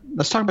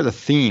 Let's talk about the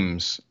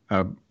themes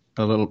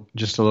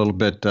just a little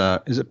bit.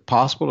 Is it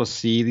possible to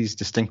see these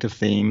distinctive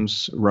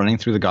themes running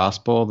through the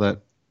gospel that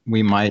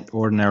we might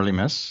ordinarily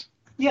miss?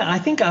 Yeah, I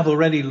think I've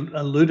already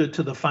alluded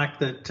to the fact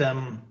that,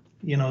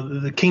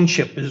 the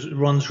kingship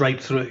runs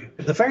right through.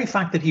 The very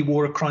fact that he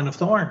wore a crown of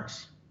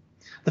thorns,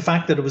 the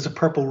fact that it was a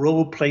purple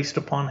robe placed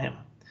upon him,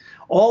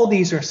 all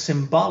these are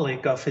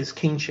symbolic of his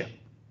kingship.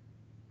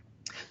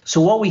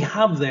 So what we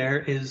have there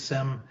is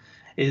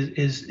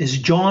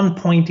John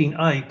pointing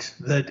out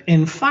that,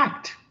 in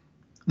fact,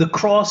 the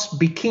cross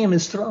became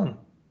his throne.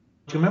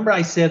 Do you remember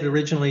I said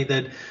originally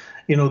that,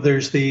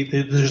 there's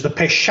the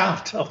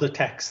peshat of the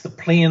text, the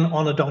plain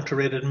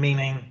unadulterated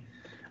meaning,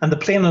 and the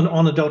plain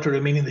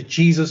unadulterated meaning that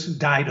Jesus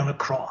died on a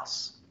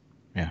cross.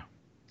 Yeah.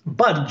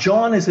 But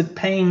John is at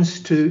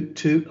pains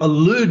to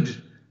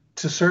allude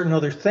to certain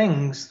other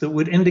things that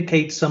would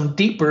indicate some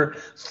deeper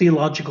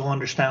theological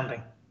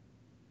understanding.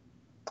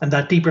 And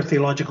that deeper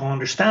theological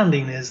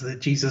understanding is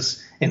that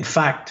Jesus, in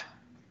fact,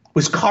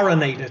 was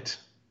coronated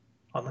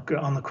on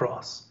the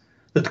cross,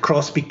 that the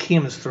cross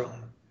became his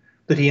throne,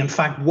 that he, in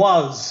fact,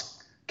 was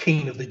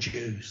King of the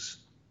Jews,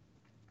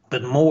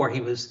 but more,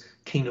 he was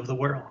King of the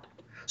world.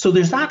 So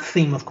there's that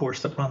theme, of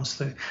course, that runs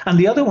through. And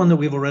the other one that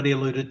we've already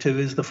alluded to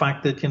is the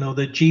fact that,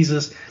 that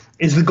Jesus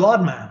is the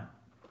God-man.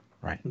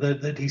 Right.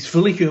 That he's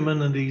fully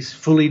human and he's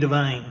fully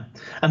divine.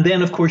 And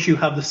then, of course, you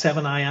have the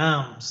 7 I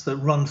ams that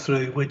run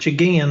through, which,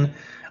 again,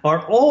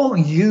 are all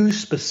used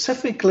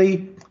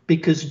specifically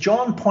because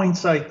John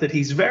points out that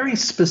he's very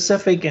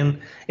specific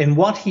in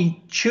what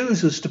he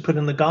chooses to put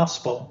in the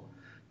gospel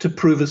to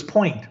prove his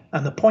point.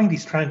 And the point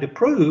he's trying to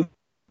prove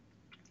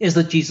is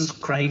that Jesus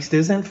Christ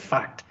is, in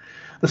fact,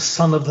 the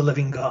Son of the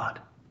living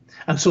God.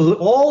 And so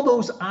all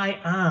those I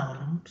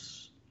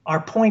ams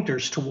are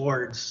pointers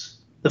towards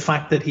the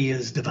fact that he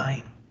is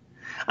divine.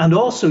 And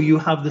also you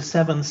have the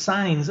 7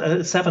 signs,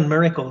 7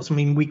 miracles. I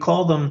mean,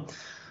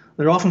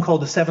 they're often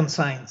called the 7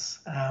 signs.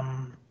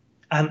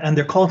 And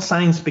they're called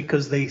signs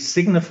because they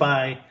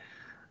signify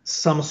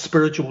some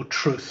spiritual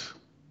truth.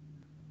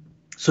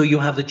 So you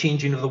have the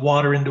changing of the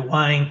water into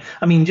wine.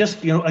 I mean,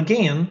 just,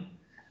 again,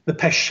 the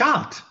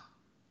peshat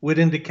would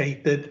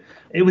indicate that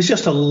it was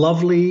just a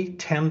lovely,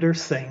 tender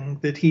thing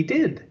that he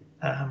did.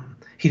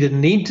 He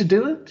didn't need to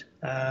do it.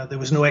 There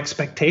was no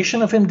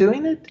expectation of him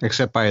doing it.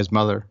 Except by his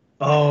mother.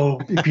 Oh,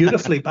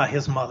 beautifully by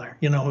his mother,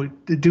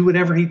 to do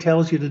whatever he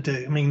tells you to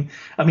do. I mean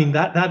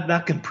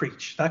that can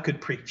preach. That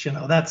could preach.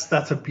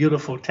 That's a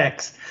beautiful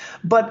text.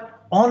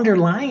 But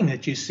underlying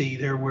it, you see,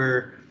 there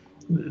were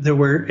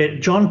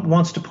John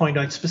wants to point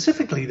out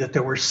specifically that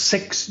there were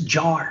 6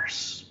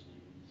 jars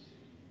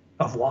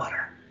of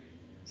water.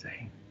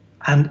 See,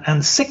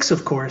 and 6,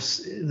 of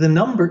course, the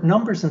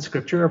numbers in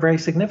Scripture are very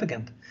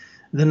significant.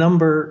 The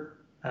number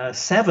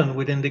 7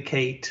 would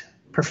indicate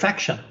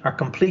perfection or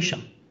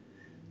completion.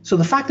 So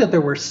the fact that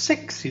there were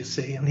 6, you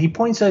see, and he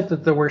points out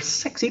that there were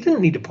 6, he didn't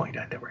need to point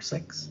out there were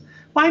 6.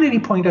 Why did he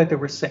point out there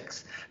were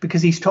 6?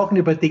 Because he's talking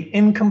about the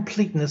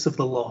incompleteness of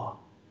the law,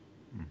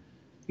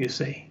 you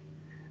see,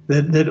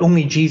 that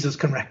only Jesus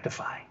can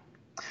rectify.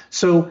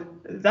 So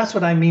that's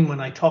what I mean when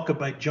I talk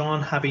about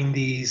John having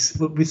these,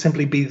 what would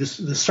simply be the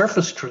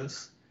surface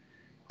truth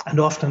and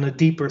often a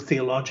deeper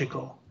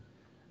theological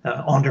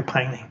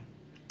underpinning.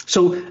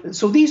 So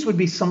these would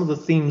be some of the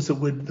themes that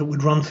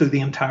would run through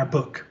the entire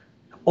book.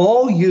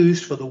 All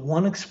used for the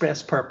one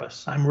express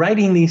purpose. I'm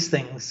writing these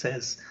things,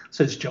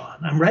 says John.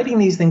 I'm writing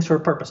these things for a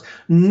purpose.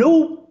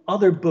 No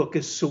other book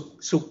is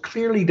so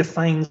clearly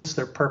defines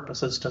their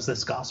purpose as does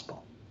this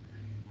gospel.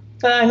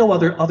 And I know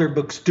other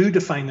books do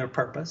define their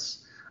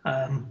purpose.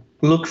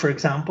 Luke, for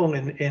example,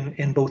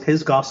 in both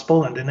his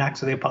gospel and in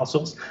Acts of the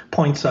Apostles,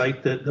 points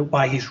out that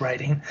why he's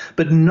writing.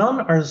 But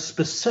none are as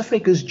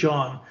specific as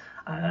John.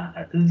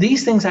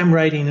 These things I'm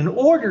writing in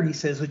order, he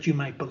says, that you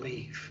might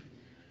believe.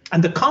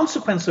 And the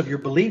consequence of your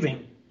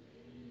believing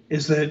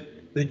is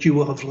that you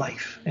will have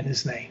life in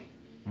his name.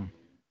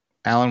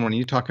 Alan, when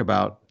you talk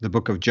about the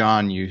book of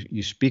John,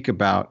 you speak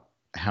about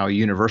how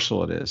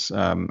universal it is.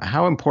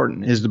 How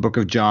important is the book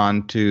of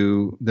John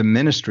to the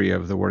ministry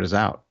of The Word Is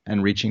Out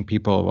and reaching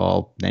people of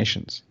all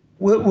nations?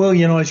 Well,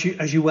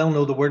 as you well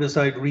know, the Word is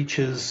Out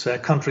reaches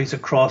countries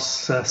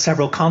across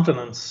several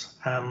continents.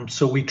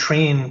 So we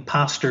train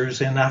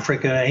pastors in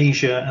Africa,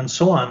 Asia, and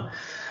so on.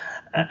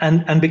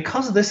 And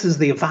because this is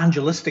the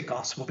evangelistic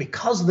gospel,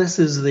 because this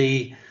is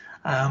the,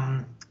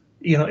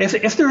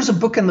 if there's a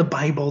book in the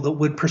Bible that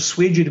would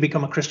persuade you to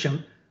become a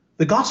Christian,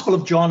 the Gospel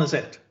of John is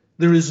it.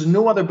 There is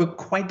no other book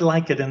quite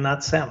like it in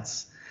that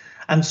sense.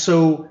 And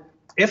so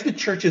if the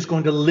church is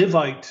going to live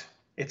out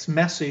its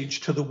message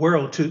to the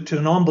world, to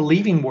an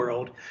unbelieving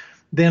world,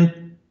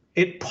 then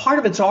part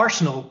of its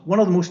arsenal, one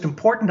of the most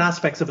important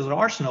aspects of its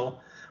arsenal,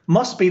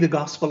 must be the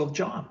Gospel of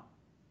John.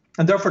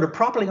 And therefore, to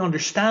properly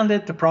understand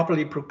it, to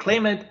properly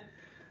proclaim it,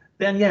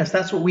 then yes,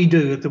 that's what we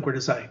do at The Word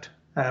is Out.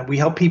 We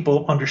help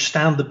people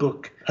understand the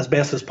book as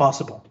best as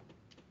possible.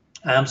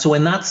 So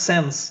in that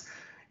sense,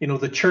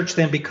 the church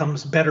then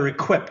becomes better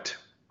equipped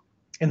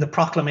in the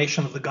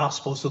proclamation of the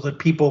gospel so that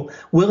people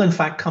will in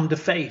fact come to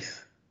faith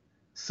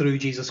through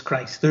Jesus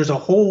Christ. There's a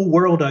whole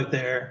world out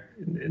there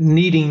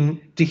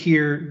needing to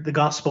hear the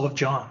Gospel of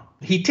John.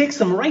 He takes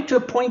them right to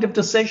a point of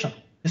decision,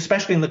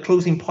 especially in the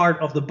closing part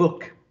of the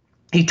book.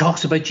 He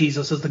talks about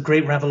Jesus as the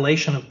great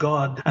revelation of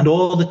God and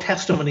all the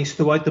testimonies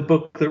throughout the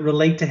book that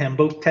relate to him,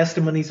 both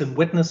testimonies and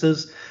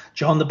witnesses,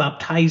 John the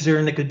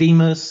Baptizer,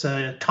 Nicodemus,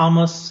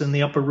 Thomas in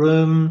the upper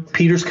room,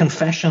 Peter's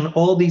confession,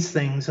 all these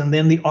things, and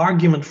then the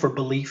argument for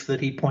belief that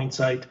he points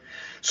out.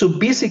 So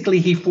basically,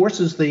 he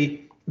forces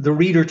the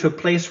reader to a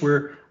place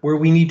where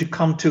we need to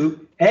come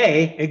to,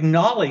 A,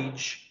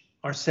 acknowledge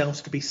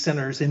ourselves to be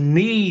sinners in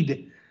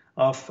need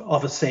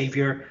of a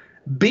Savior,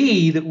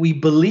 B, that we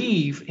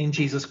believe in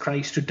Jesus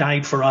Christ who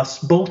died for us,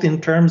 both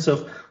in terms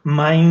of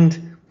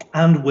mind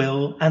and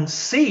will, and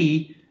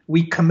C,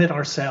 we commit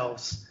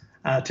ourselves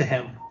to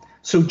him.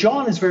 So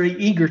John is very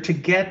eager to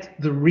get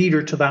the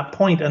reader to that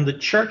point, and the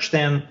church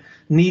then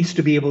needs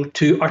to be able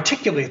to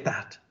articulate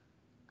that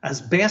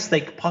as best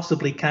they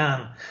possibly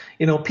can.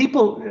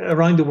 People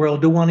around the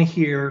world don't want to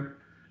hear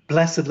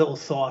blessed little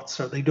thoughts,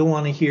 or they don't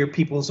want to hear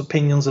people's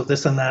opinions of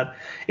this and that.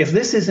 If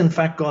this is in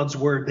fact God's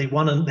word, they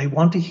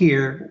want to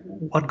hear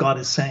what God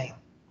is saying.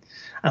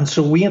 And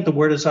so we at The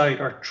Word is Out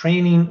are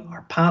training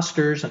our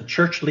pastors and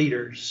church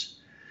leaders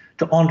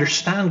to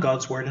understand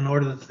God's word in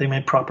order that they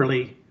may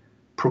properly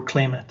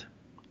proclaim it.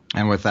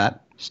 And with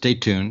that, stay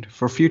tuned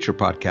for future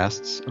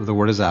podcasts of The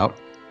Word is Out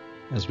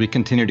as we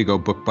continue to go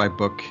book by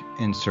book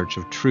in search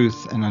of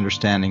truth and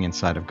understanding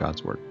inside of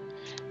God's word.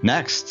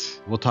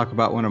 Next, we'll talk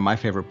about one of my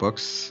favorite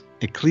books,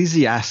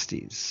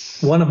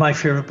 Ecclesiastes. One of my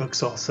favorite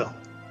books also.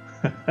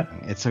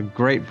 It's a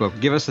great book.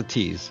 Give us a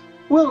tease.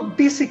 Well,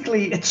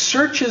 basically, it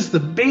searches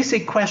the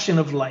basic question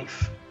of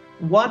life.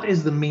 What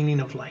is the meaning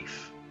of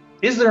life?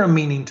 Is there a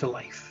meaning to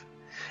life?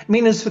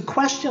 It's the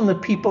question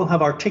that people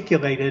have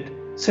articulated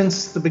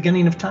since the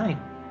beginning of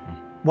time.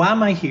 Why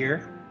am I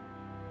here?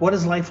 What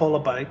is life all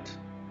about?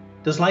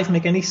 Does life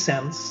make any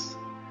sense?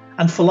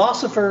 And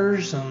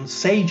philosophers and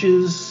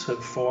sages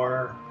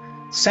for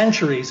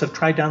centuries have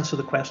tried to answer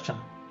the question.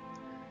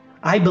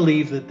 I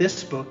believe that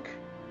this book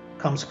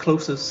comes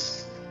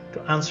closest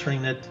to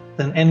answering it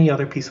than any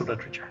other piece of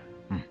literature.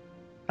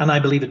 And I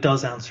believe it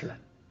does answer it.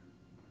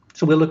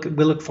 So we'll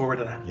look forward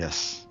to that.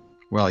 Yes.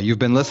 Well, you've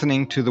been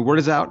listening to The Word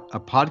is Out, a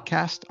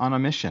podcast on a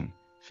mission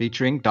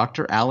featuring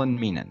Dr. Alan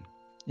Meenan.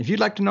 If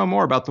you'd like to know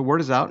more about The Word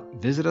is Out,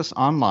 visit us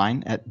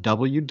online at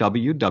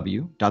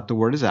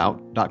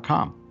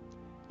www.thewordisout.com.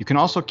 You can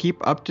also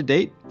keep up to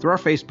date through our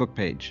Facebook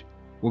page.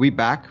 We'll be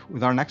back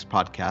with our next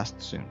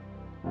podcast soon.